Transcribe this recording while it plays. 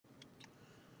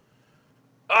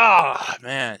Ah,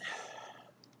 man.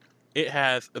 It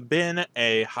has been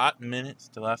a hot minute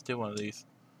since the last did one of these.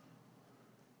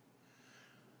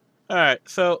 Alright,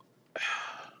 so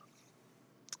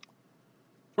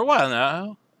for a while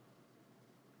now,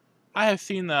 I have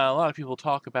seen a lot of people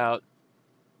talk about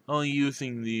only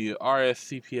using the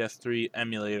RSCPS3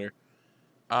 emulator.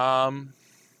 Um,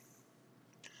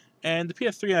 and the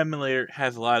PS3 emulator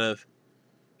has a lot of,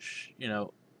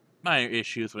 minor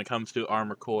issues when it comes to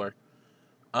Armored Core.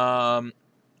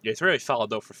 It's very solid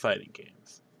though for fighting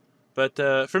games. But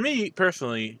for me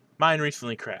personally, mine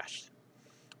recently crashed.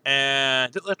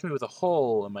 And it left me with a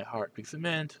hole in my heart because it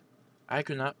meant I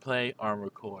could not play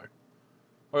Armored Core.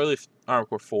 Or at least Armored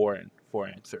Core 4 and 4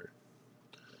 Answer.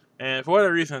 And for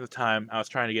whatever reason at the time, I was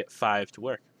trying to get 5 to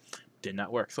work. Did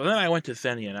not work. So then I went to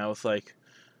Xenia and I was like,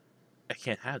 I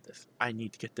can't have this. I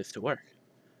need to get this to work.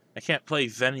 I can't play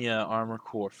Xenia Armored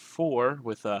Core 4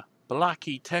 with a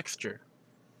blocky texture.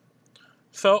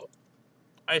 So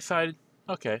I decided,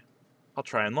 okay, I'll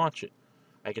try and launch it.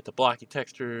 I get the blocky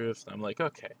textures, and I'm like,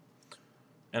 okay.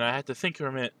 And I had to think for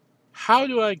a minute, how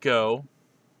do I go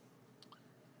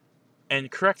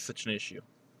and correct such an issue?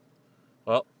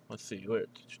 Well, let's see, what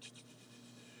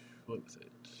was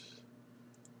it?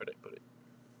 Where did I put it?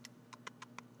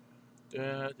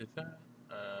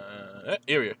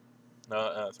 Here we go.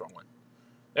 No, that's the wrong one.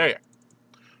 There you go.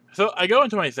 So I go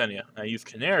into my Xenia, and I use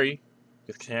Canary,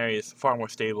 because Canary is far more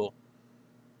stable.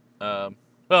 Well,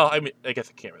 I mean, I guess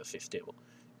I can't really say stable.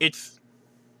 It's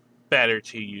better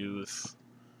to use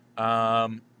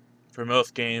for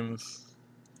most games,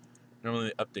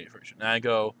 normally the update version. And I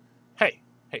go, hey,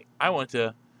 I want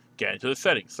to get into the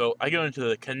settings. So I go into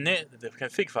the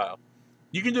config file.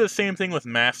 You can do the same thing with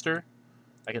master.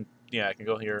 I can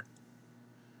go here.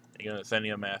 I go to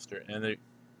Xenia master, and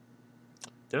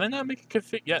did I not make a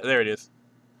config? Yeah, there it is.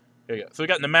 There you go. So we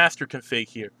got the master config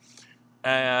here,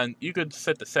 and you could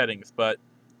set the settings, but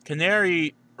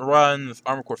Canary runs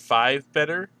Armored Core 5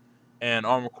 better and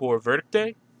Armored Core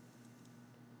Verdict,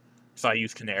 so I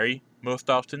use Canary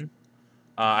most often.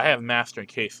 I have master in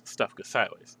case stuff goes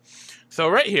sideways. So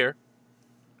right here,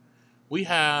 we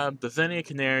have the Xenia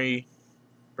Canary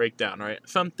breakdown, right?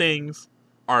 Some things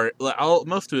are,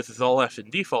 most of this is all left in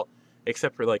default,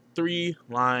 except for like 3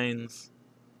 lines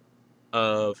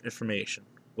of information,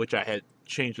 which I had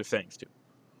changed the settings to.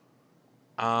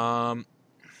 And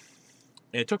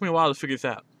it took me a while to figure this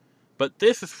out. But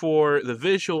this is for the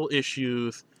visual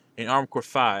issues in Armored Core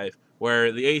 5,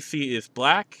 where the AC is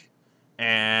black,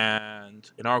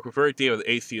 and in Armored Core Verdict, where the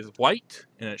AC is white,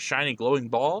 and a shiny glowing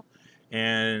ball,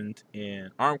 and in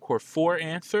Armored Core 4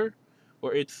 Answer,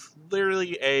 where it's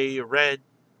literally a red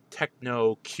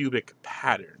techno-cubic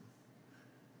pattern.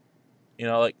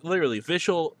 Like literally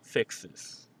visual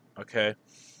fixes, okay?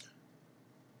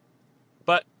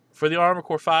 But for the Armored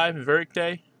Core 5 and Verdict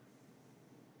Day,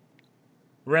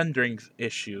 renderings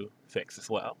issue fix as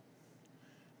well.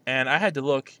 And I had to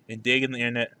look and dig in the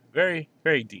internet very,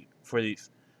 very deep for these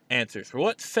answers. For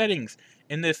what settings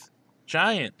in this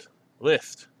giant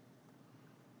list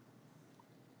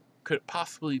could it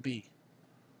possibly be?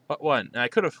 What one? And I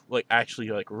could have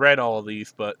actually read all of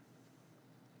these, but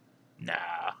no.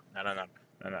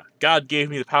 God gave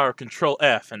me the power of Control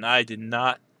F, and I did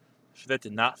not. That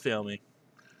did not fail me.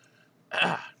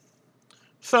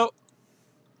 So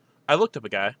I looked up a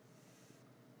guy.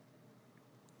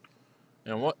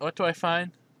 And what do I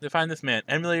find? I find this man,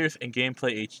 Emulators and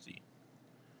Gameplay HD.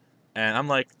 And I'm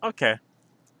like, okay.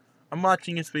 I'm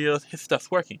watching his videos, his stuff's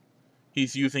working.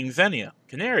 He's using Xenia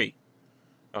Canary.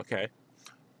 Okay.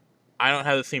 I don't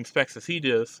have the same specs as he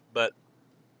does, but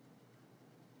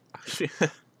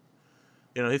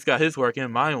he's got his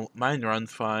working, mine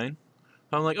runs fine.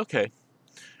 So I'm like, okay.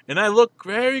 And I look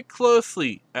very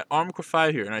closely at Armored Core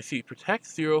 5 here, and I see Protect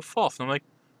 0 False. And I'm like,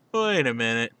 wait a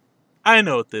minute. I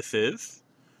know what this is.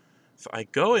 So I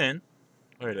go in.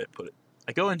 Where did I put it?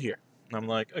 I go in here. And I'm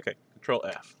like, okay, Control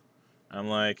F. I'm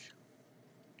like,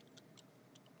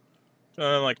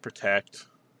 Protect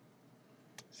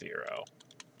 0.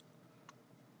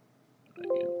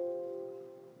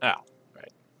 Ow.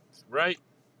 Right. Right.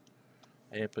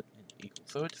 I didn't put equal,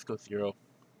 so it just goes 0.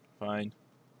 Fine.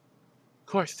 Of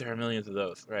course there are millions of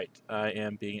those. Right. I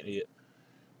am being an idiot.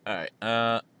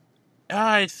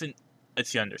 Alright,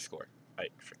 it's the underscore. I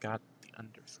forgot the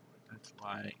underscore. That's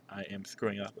why I am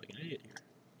screwing up like an idiot here.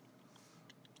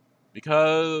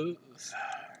 Because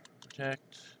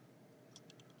protect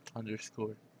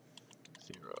underscore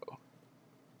 0.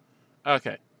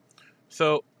 Okay.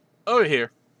 So over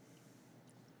here,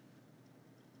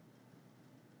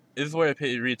 this is where it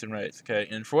reads and writes, okay?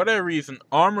 And for whatever reason,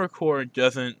 Armored Core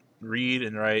doesn't read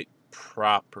and write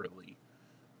properly.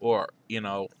 Or, you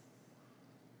know,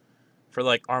 for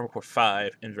like Armored Core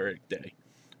 5 and Verdict Day.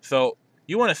 So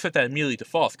you want to set that immediately to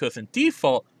false, because in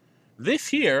default, this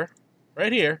here,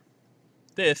 right here,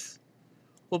 this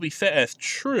will be set as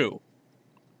true.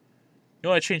 You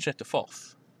want to change that to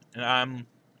false. And I'm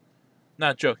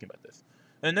not joking about this.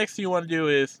 And the next thing you want to do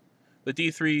is the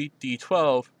D3,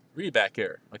 D12 readback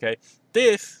error. Okay,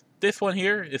 this one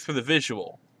here is for the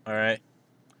visual. All right,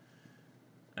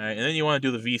 and then you want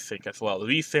to do the VSync as well. The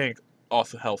VSync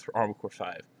also helps for Armored Core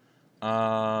 5,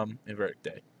 and Verdict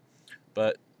Day.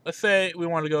 But let's say we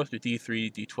want to go to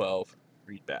D3, D12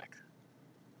 readback.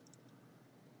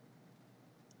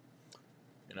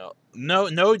 You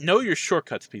know your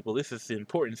shortcuts, people. This is the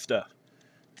important stuff.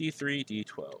 D3,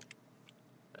 D12.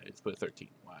 Let's put 13.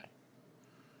 Why?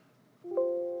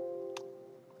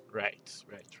 Right.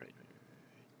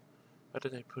 What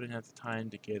did I put in at the time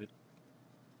to get it?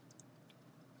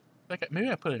 Like maybe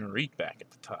I put in readback at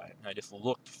the time. And I just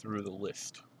looked through the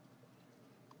list.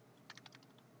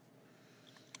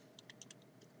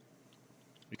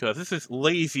 Because this is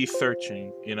lazy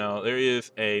searching. You know, there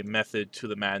is a method to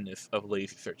the madness of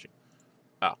lazy searching.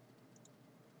 Oh.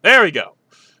 There we go.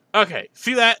 Okay,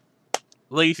 see that?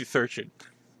 Lazy searching.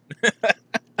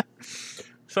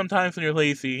 Sometimes when you're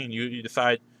lazy and you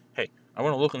decide, hey, I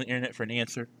want to look on the internet for an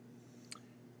answer,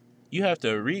 you have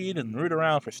to read and root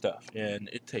around for stuff, and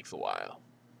it takes a while.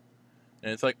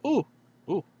 And it's like, ooh,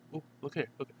 look here,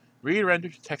 look. Read, render,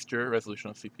 texture, resolution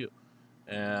on CPU.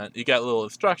 And you got little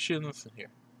instructions in here.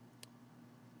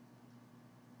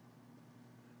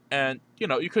 And, you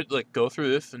know, you could, like, go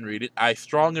through this and read it. I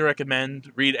strongly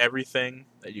recommend read everything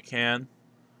that you can.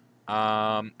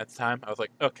 At the time, I was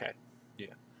like, okay,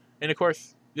 yeah. And, of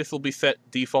course, this will be set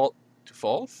default to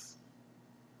false.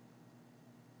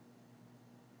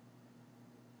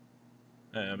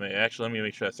 Actually, let me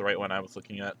make sure that's the right one I was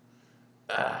looking at.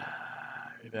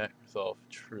 Readback, resolve,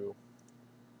 true.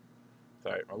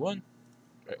 Sorry, wrong one.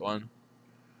 Right one.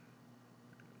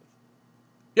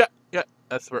 Yeah,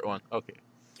 that's the right one. Okay.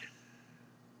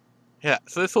 Yeah,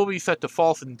 so this will be set to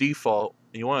false in default,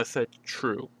 and you want to set to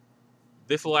true.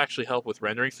 This will actually help with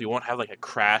rendering, so you won't have like a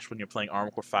crash when you're playing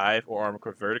Armored Core 5 or Armored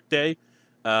Core Verdict Day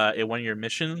in one of your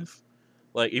missions.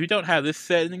 Like, if you don't have this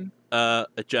setting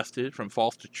adjusted from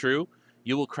false to true,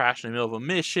 you will crash in the middle of a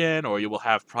mission, or you will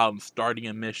have problems starting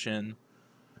a mission.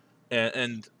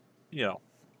 And you know,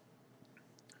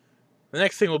 the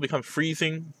next thing will become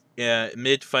freezing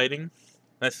mid-fighting.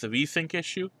 That's the VSync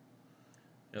issue.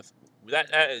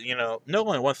 You know, no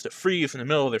one wants to freeze in the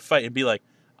middle of their fight and be like,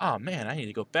 oh man, I need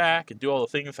to go back and do all the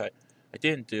things I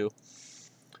didn't do.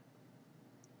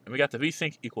 And we got the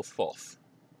VSync equals false.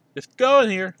 Just go in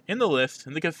here, in the list,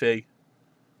 in the config,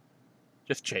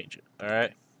 just change it,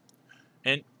 alright?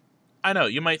 And I know,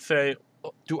 you might say,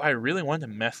 oh, do I really want to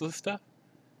mess with stuff?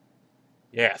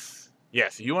 Yes.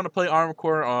 If you want to play Armored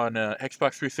Core on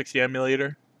Xbox 360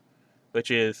 emulator,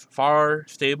 which is far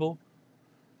stable,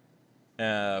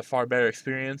 far better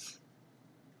experience,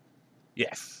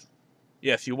 yes,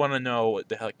 you want to know what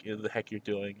the heck you're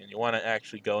doing, and you want to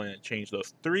actually go in and change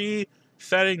those 3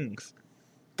 settings.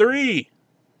 3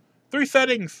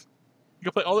 settings. You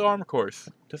can play all the Armored Cores.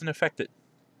 Doesn't affect it.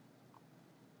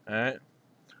 All right.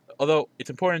 Although it's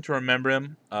important to remember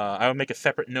them. I will make a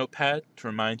separate notepad to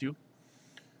remind you.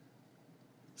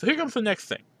 So here comes the next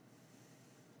thing.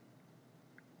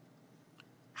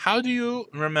 How do you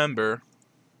remember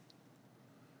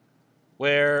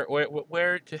where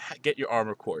to get your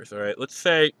Armored Cores? All right. Let's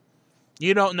say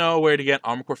you don't know where to get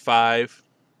Armored Core 5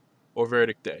 or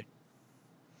Verdict Day.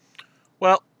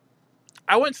 Well,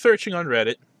 I went searching on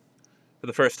Reddit for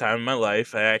the first time in my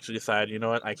life. I actually decided, you know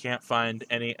what, I can't find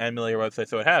any emulator website,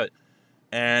 so I have it.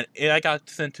 And I got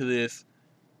sent to this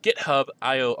GitHub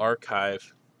IO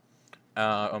archive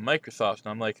on Microsoft,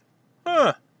 and I'm like,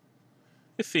 huh,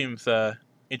 this seems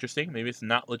interesting. Maybe it's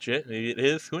not legit. Maybe it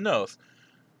is. Who knows?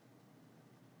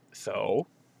 So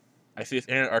I see this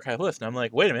Internet Archive list, and I'm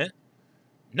like, wait a minute.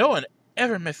 No one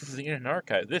ever messes with the Internet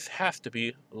Archive. This has to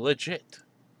be legit.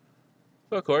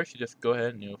 So, of course, you just go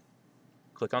ahead and you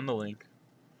click on the link.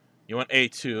 You want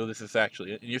A2. This is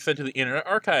actually it. And you're sent to the Internet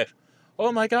Archive.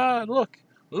 Oh my god, look.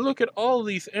 Look at all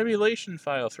these emulation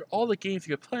files for all the games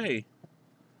you could play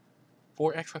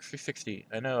for Xbox 360.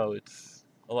 I know, it's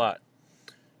a lot.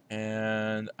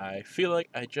 And I feel like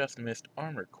I just missed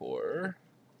Armored Core.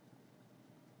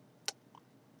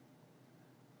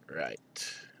 Right.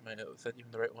 Is that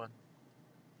even the right one?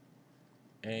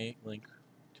 A link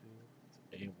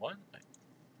to A1?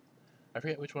 I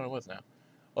forget which one it was now.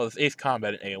 Oh, it's Ace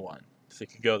Combat in A1. So you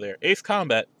can go there. Ace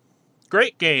Combat,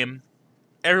 great game.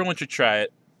 Everyone should try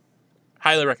it.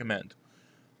 Highly recommend.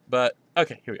 But,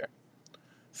 okay, here we are.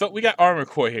 So, we got Armor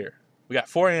Core here. We got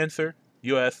 4 Answer,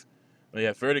 US. We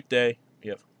have Verdict Day. We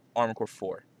have Armor Core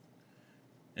 4.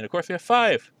 And, of course, we have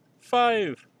 5.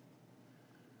 5!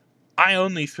 I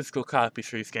own these physical copies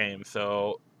for these games,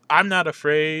 so I'm not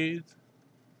afraid.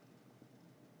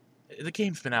 The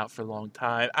game's been out for a long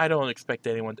time. I don't expect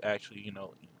anyone to actually, you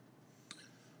know...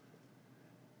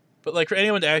 But, like, for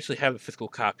anyone to actually have a physical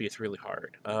copy, it's really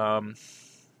hard.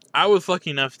 I was lucky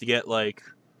enough to get, like,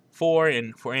 4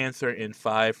 Answer and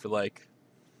 5 for, like,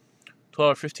 $12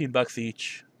 or $15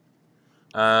 each.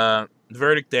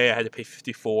 Verdict Day, I had to pay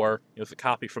 $54. It was a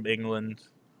copy from England.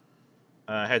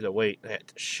 I had to wait. I had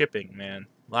shipping, man.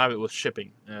 A lot of it was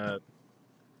shipping. Maybe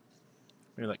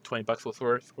like $20 was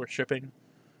worth shipping.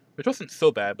 Which wasn't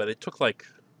so bad, but it took like...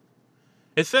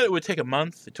 It said it would take a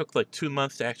month. It took like 2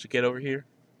 months to actually get over here.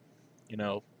 You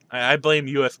know, I blame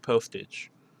US postage.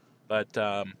 But,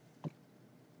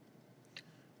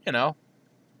 you know.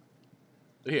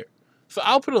 So here. So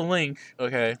I'll put a link,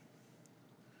 okay,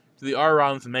 to the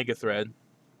R-ROMs Mega Thread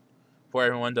for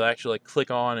everyone to actually like click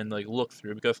on and like look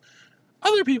through, because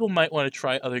other people might want to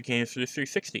try other games for the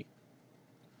 360.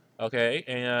 Okay,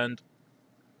 and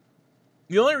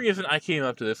the only reason I came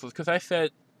up to this was because I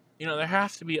said, you know, there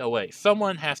has to be a way.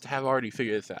 Someone has to have already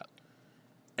figured this out.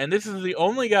 And this is the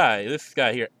only guy, this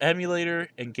guy here, Emulator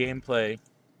and Gameplay.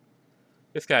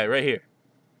 This guy right here.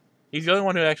 He's the only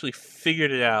one who actually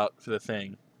figured it out for the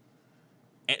thing.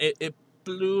 And it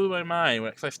blew my mind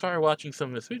because I started watching some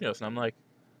of his videos and I'm like,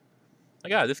 my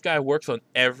God, this guy works on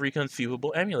every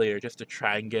conceivable emulator just to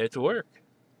try and get it to work.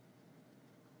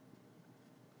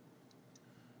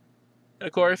 And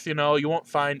of course, you know, you won't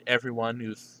find everyone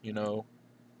who's, you know,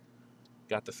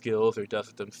 got the skills or does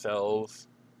it themselves.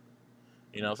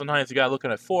 You know, sometimes you gotta look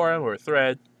at a forum or a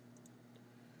thread,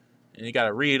 and you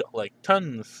gotta read, like,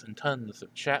 tons and tons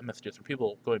of chat messages from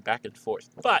people going back and forth.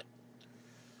 But,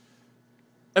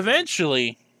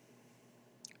 eventually,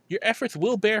 your efforts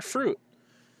will bear fruit.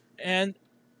 And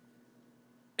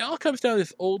it all comes down to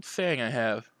this old saying I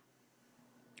have.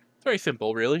 It's very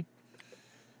simple, really.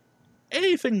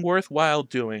 Anything worthwhile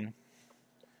doing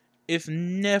is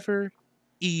never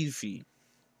easy.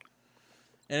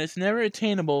 And it's never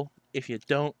attainable if you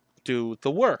don't do the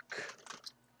work.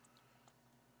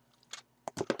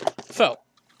 So,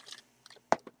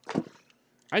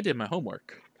 I did my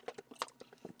homework.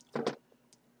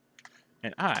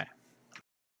 And I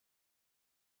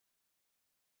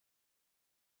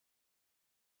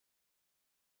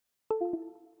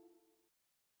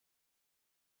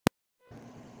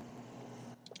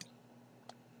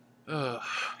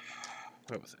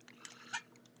where was it?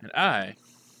 And I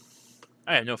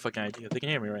have no fucking idea if they can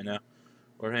hear me right now.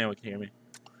 Or if anyone can hear me.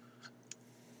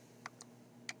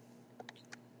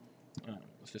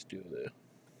 Let's just do the...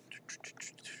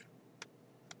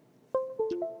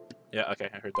 Yeah, okay,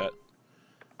 I heard that.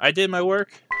 I did my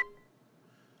work.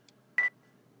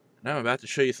 Now I'm about to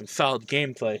show you some solid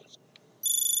gameplay.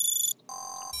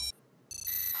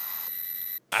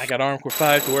 I got Armor Core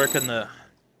 5 to work on the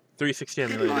 360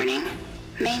 emulator. Good morning.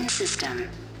 Main system.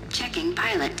 Checking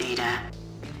pilot data.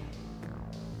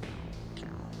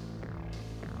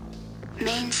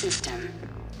 Main system.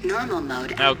 Normal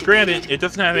mode. Now, activated. granted, it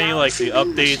doesn't have any like the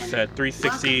Balancing updates mission. that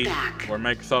 360 or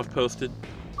Microsoft posted,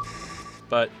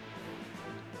 but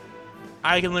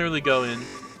I can literally go in.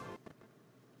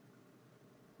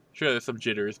 Sure, there's some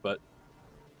jitters, but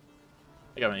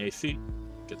I got my AC.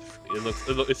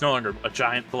 It's no longer a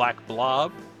giant black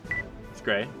blob. It's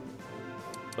gray.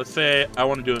 Let's say I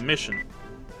want to do a mission.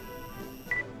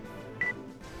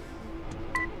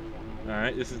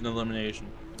 Alright, this is an elimination.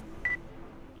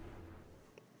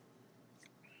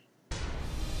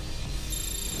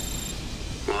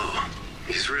 Whoa,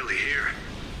 he's really here.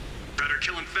 Better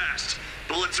kill him fast.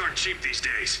 Bullets aren't cheap these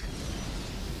days.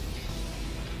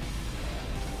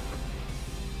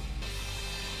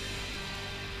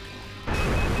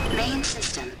 Main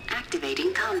system.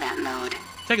 Activating combat mode.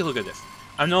 Take a look at this.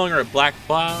 I'm no longer a black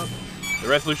blob. The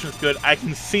resolution is good. I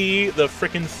can see the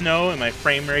frickin' snow and my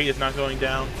frame rate is not going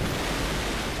down.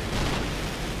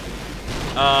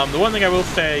 The one thing I will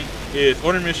say is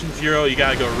Order Mission 0, you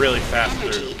gotta go really fast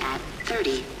Energy through. at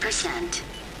 30%.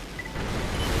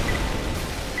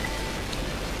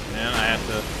 And I have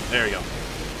to... There we go.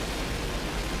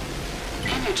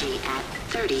 Energy at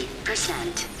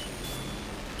 30%.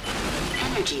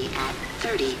 Energy at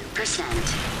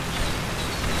 30%.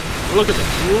 Look at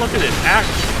this. Look at this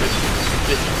action.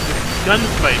 This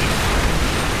gunfighting.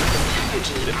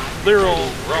 Energy This at literal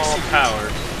 30%. raw power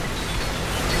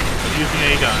of using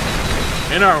a gun.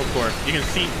 In Armor Core, you can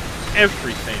see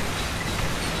everything.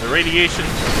 The radiation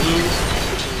blue,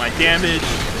 my damage,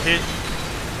 the hit,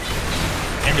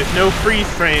 and there's no freeze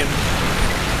frames.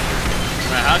 No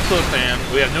matter how close I am,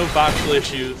 we have no voxel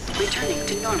issues. Returning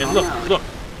to normal And look, mode. look,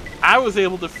 I was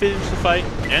able to finish the fight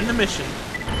and the mission,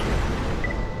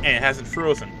 and it hasn't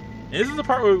frozen. And this is the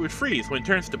part where it would freeze when it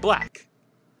turns to black.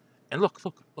 And look,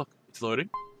 look, look, it's loading.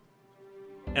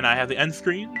 And I have the end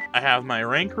screen, I have my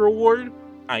rank reward,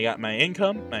 I got my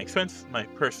income, my expense, my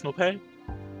personal pay.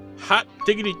 Hot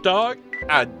diggity dog,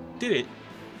 I did it.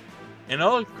 And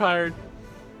all it required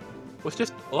was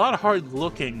just a lot of hard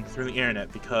looking through the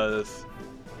internet because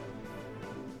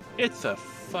it's a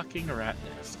fucking rat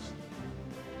nest.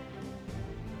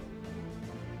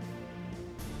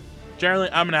 Generally,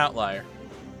 I'm an outlier.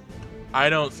 I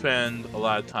don't spend a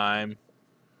lot of time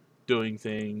doing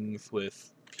things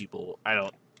with people. I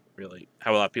don't really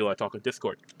have a lot of people I talk with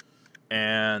Discord.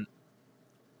 And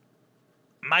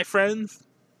my friends,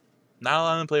 not a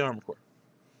lot of them play Armored Core.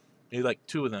 Maybe like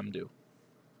 2 of them do.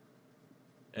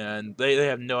 And they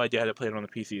have no idea how to play it on the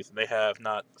PCs. And they have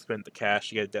not spent the cash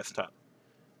to get a desktop.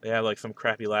 They have like some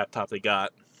crappy laptop they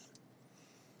got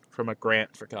from a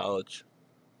grant for college.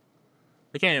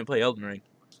 They can't even play Elden Ring.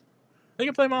 They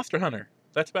can play Monster Hunter.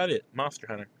 That's about it. Monster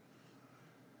Hunter.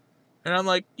 And I'm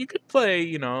like, you could play,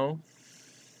 you know,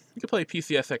 you could play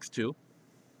PCSX2.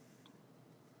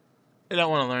 They don't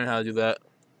want to learn how to do that.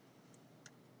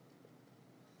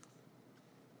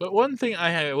 But one thing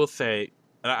I will say,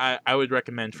 and I would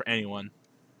recommend for anyone,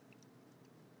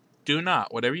 do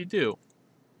not, whatever you do,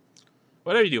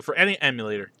 for any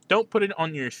emulator, don't put it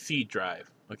on your C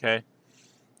drive, okay?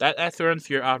 That runs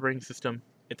your operating system.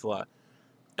 It's a lot.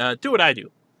 Do what I do.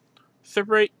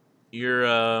 Separate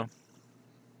your,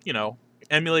 you know,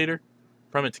 emulator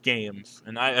from its games.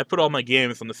 And I put all my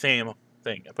games on the same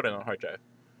thing. I put it on a hard drive.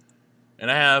 And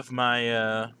I have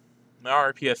my, my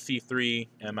RPSC3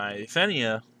 and my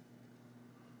Xenia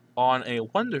on a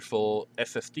wonderful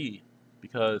SSD.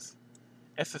 Because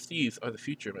SSDs are the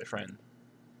future, my friend.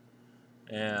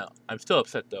 And I'm still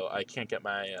upset, though. I can't get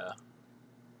my,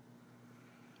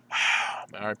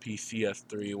 my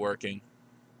RPCS3 working.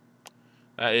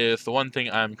 That is the one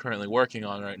thing I'm currently working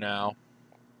on right now.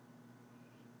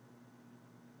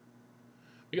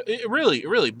 It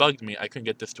really bugged me I couldn't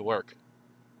get this to work.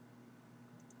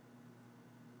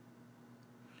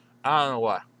 I don't know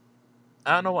why.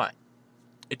 I don't know why.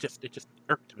 It just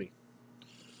irked me.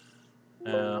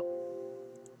 You know,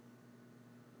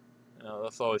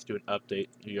 let's always do an update.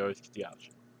 You always get the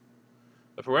option.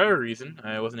 But for whatever reason,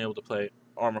 I wasn't able to play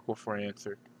Armored Core 4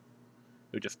 Answer.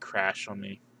 It would just crash on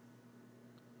me.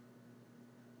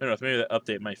 Who knows? Maybe that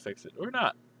update might fix it. Or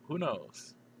not. Who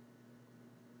knows?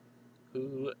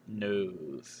 Who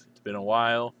knows? It's been a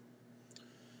while.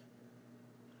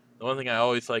 The one thing I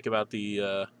always like about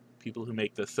the people who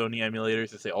make the Sony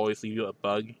emulators is they always leave you a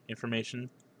bug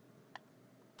information.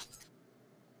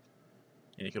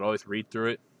 And you can always read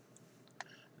through it.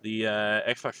 The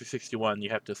Xbox 361, you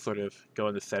have to sort of go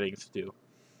into settings to do.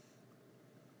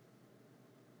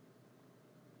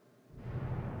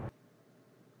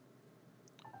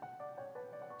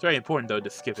 It's very important, though, to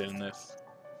skip it in this.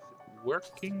 Is it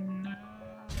working now?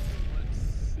 Let's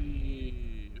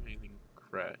see if anything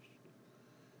crashed.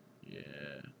 Yeah.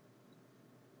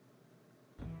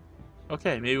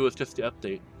 Okay, maybe it was just the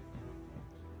update.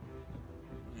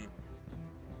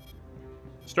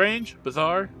 Strange,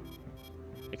 bizarre,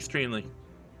 extremely.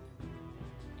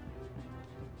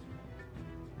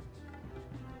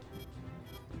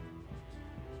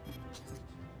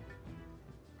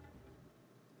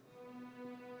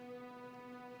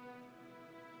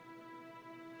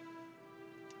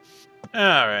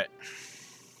 Alright.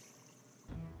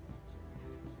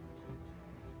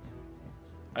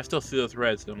 I still see those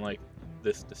reds and I'm like,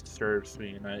 this disturbs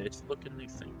me, and I just look at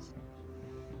these things.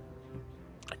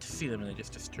 I just see them and they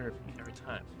just disturb me every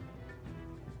time.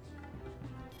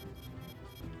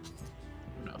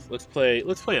 No, so let's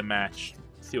play a match.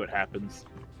 See what happens.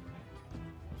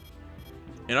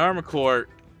 In Armored Core,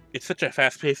 it's such a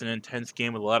fast-paced and intense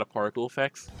game with a lot of particle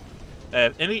effects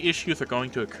that if any issues are going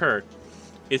to occur,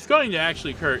 it's going to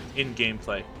actually occur in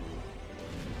gameplay.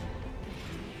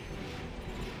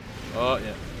 Oh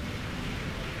yeah.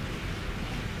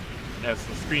 There's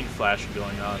some screen flashing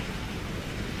going on.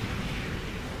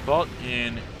 Fault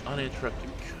in uninterrupted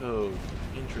code.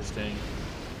 Interesting.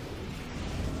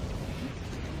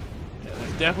 Yeah,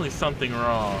 there's definitely something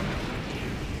wrong.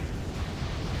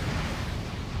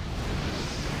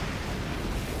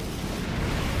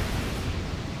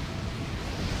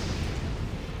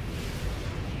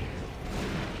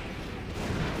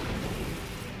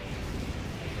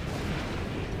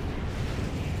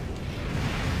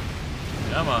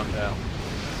 Come on, pal.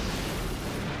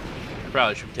 I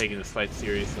probably should be taking this fight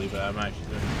seriously, but I'm actually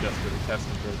doing it just for the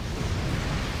testing purposes.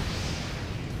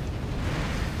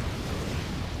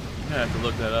 I'm gonna have to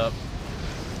look that up.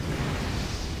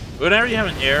 Whenever you have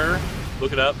an error,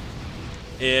 look it up.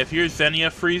 If your Xenia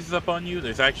freezes up on you,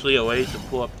 there's actually a way to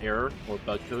pull up error or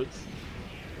bug codes.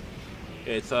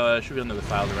 It's should be under the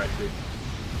file directory.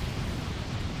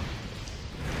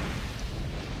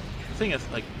 The thing is,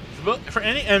 like, for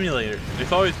any emulator,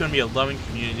 there's always going to be a loving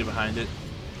community behind it.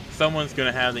 Someone's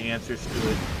going to have the answers to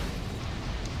it.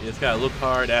 You just gotta look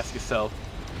hard, ask yourself,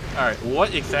 alright,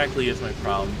 what exactly is my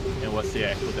problem, and what's the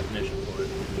actual definition for it?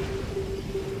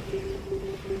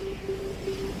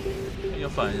 And you'll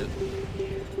find it.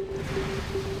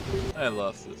 I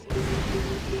lost this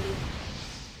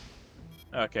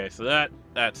one. Okay, so that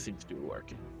seems to be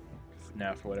working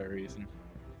now for whatever reason.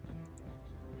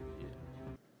 Yeah.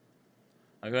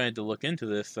 I'm going to look into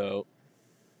this, so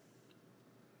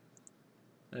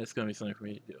it's going to be something for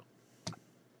me to do.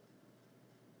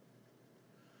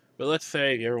 But let's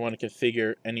say if you ever want to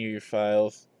configure any of your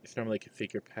files, it's normally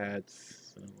configure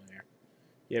pads somewhere.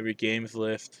 You have your games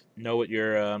list, know what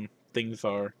your things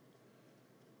are.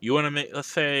 You want to make,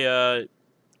 let's say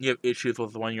you have issues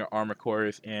with one of your ARMor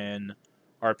cores in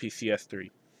RPCS3.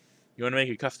 You want to make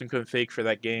a custom config for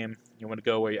that game. You want to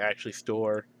go where you actually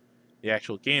store the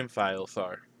actual game files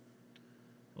are.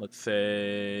 Let's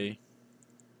say,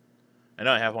 I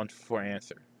know I have one for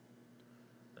answer.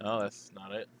 No, that's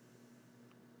not it.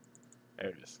 There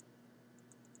it is.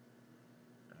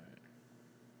 Alright.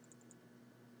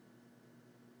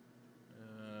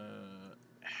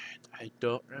 I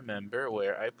don't remember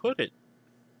where I put it.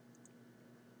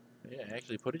 Yeah, I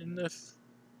actually put it in this.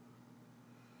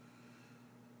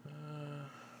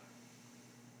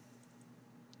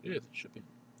 It should be.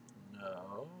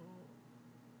 No.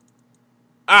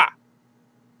 Ah!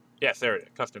 Yes, there it is.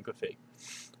 Custom config.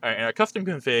 Alright, and our custom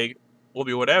config will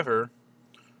be whatever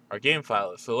our game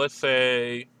file is. So let's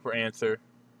say, for answer,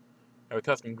 I have a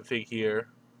custom config here,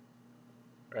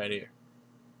 right here.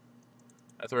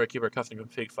 That's where I keep our custom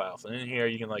config files. And in here,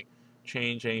 you can like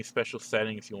change any special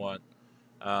settings you want.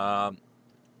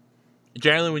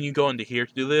 Generally, when you go into here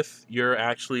to do this, you're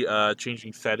actually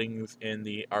changing settings in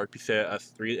the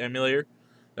RPCS3 emulator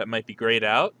that might be grayed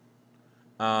out.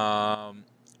 And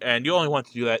you only want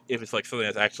to do that if it's like something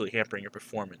that's actually hampering your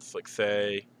performance. Like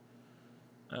say,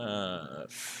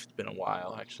 it's been a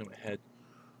while actually in my head.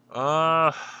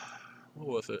 What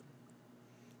was it?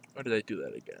 Why did I do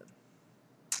that again?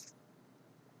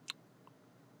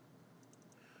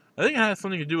 I think it had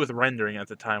something to do with rendering at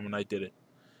the time when I did it.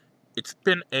 It's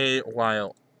been a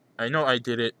while. I know I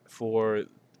did it for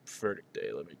Verdict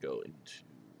Day. Let me go into...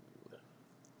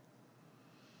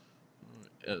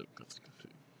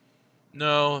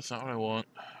 No, that's not what I want.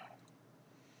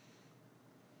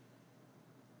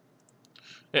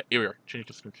 Yeah, here we are. Change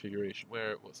this configuration.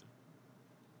 Where was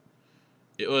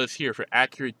it? It was here for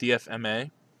accurate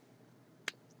DFMA.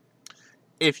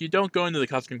 If you don't go into the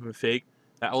custom config,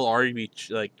 that will already be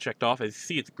checked off. As you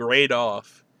see, it's grayed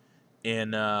off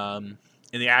in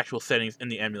the actual settings in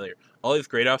the emulator. All these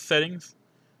grayed off settings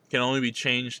can only be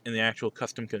changed in the actual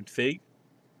custom config,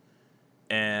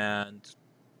 and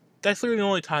that's literally the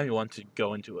only time you want to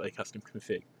go into a custom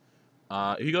config.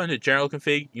 If you go into general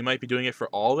config, you might be doing it for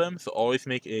all of them, so always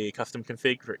make a custom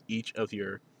config for each of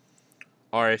your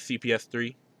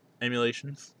RSCPS3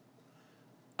 emulations.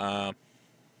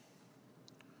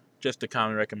 Just a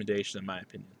common recommendation in my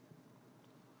opinion.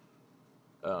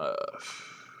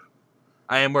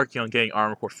 I am working on getting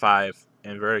ARMor Core 5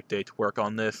 and Verdict Day to work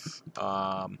on this.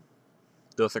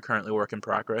 Those are currently work in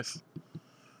progress.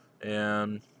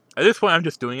 And at this point, I'm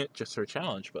just doing it just for a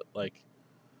challenge. But, like,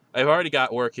 I've already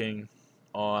got working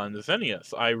on the Xenia,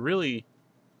 so I really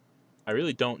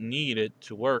don't need it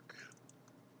to work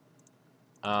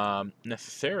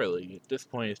necessarily. At this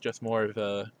point, it's just more of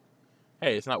a,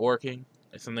 hey, it's not working.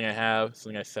 It's something I have,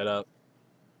 something I set up.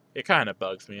 It kind of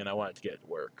bugs me, and I want it to get it to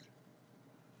work.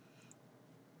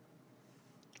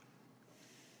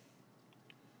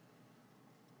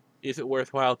 Is it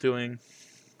worthwhile doing?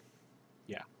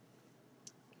 Yeah.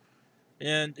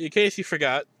 And in case you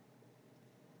forgot,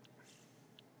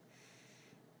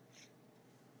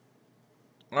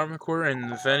 ARMor Core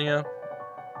and Xenia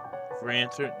for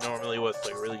answer normally was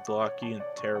like really blocky and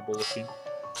terrible looking.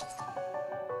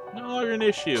 No longer an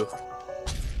issue.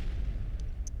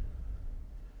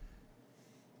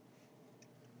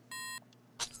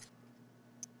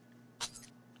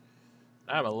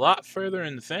 I'm a lot further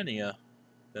in Xenia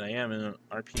than I am in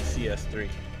RPCS3.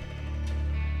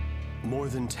 More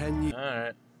than 10 years.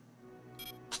 Alright.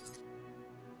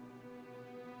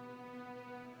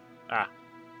 Ah.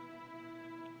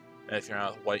 That's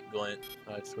around with white glint.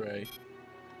 That's right.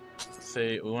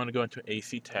 Say we want to go into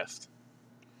AC test.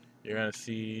 You're gonna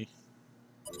see.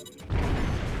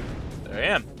 There I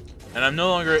am. And I'm no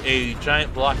longer a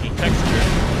giant blocky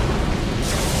texture.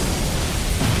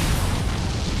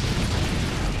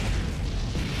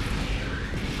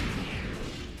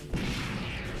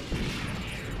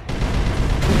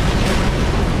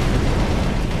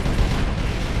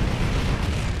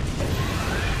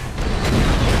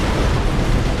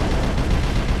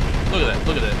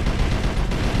 Look at that.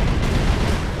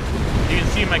 You can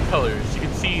see my colors. You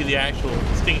can see the actual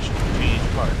distinction between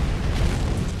each part.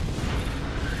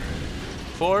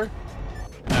 Before,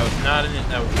 that was not the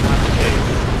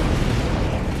case.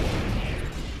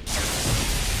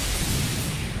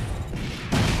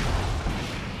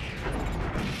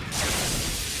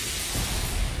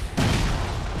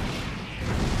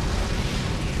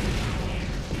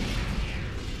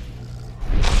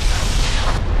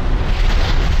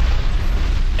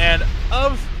 And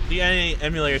of the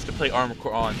emulators to play Armored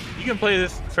Core on, you can play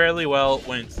this fairly well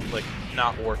when it's like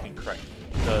not working correctly,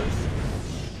 because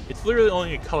it's literally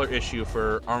only a color issue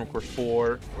for Armored Core 4,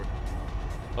 or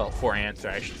well, 4 Answer,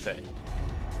 I should say,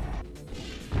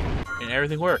 and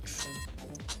everything works.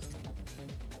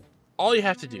 All you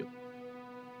have to do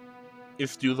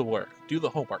is do the work, do the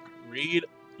homework, read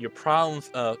your problems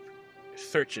up,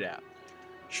 search it out.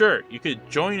 Sure, you could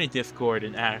join a Discord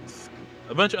and ask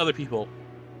a bunch of other people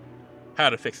how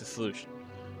to fix the solution.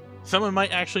 Someone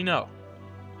might actually know.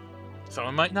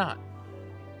 Someone might not.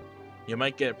 You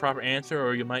might get a proper answer,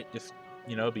 or you might just,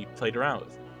 be played around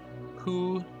with.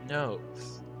 Who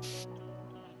knows?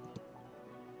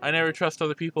 I never trust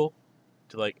other people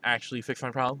to, actually fix my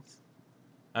problems.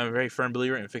 I'm a very firm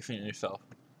believer in fixing it yourself.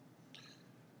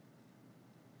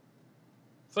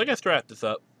 So I guess to wrap this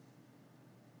up,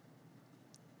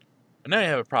 I know you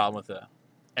have a problem with the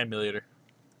emulator.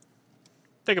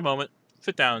 Take a moment,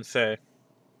 sit down and say,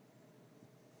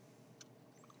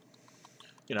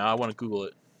 I want to Google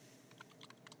it.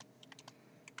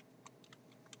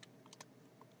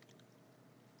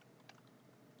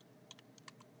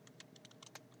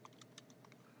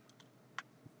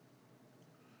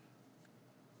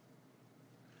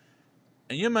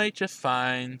 And you might just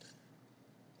find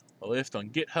a list on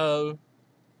GitHub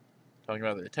talking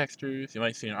about the textures. You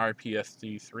might see an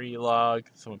RPSD3 log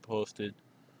someone posted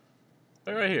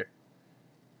right here.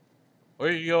 Or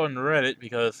you go on Reddit,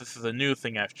 because this is a new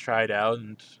thing I've tried out,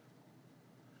 and,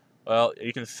 well,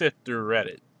 you can sift through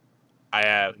Reddit. I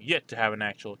have yet to have an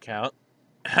actual account.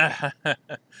 That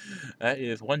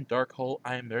is one dark hole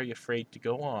I am very afraid to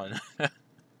go on.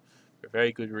 For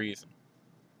very good reason.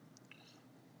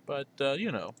 But,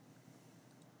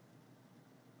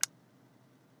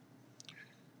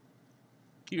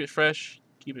 keep it fresh,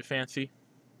 keep it fancy.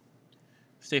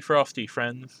 Stay frosty,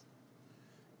 friends.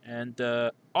 And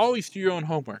always do your own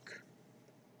homework.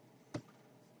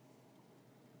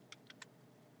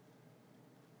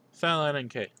 Silent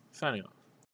NK, signing off.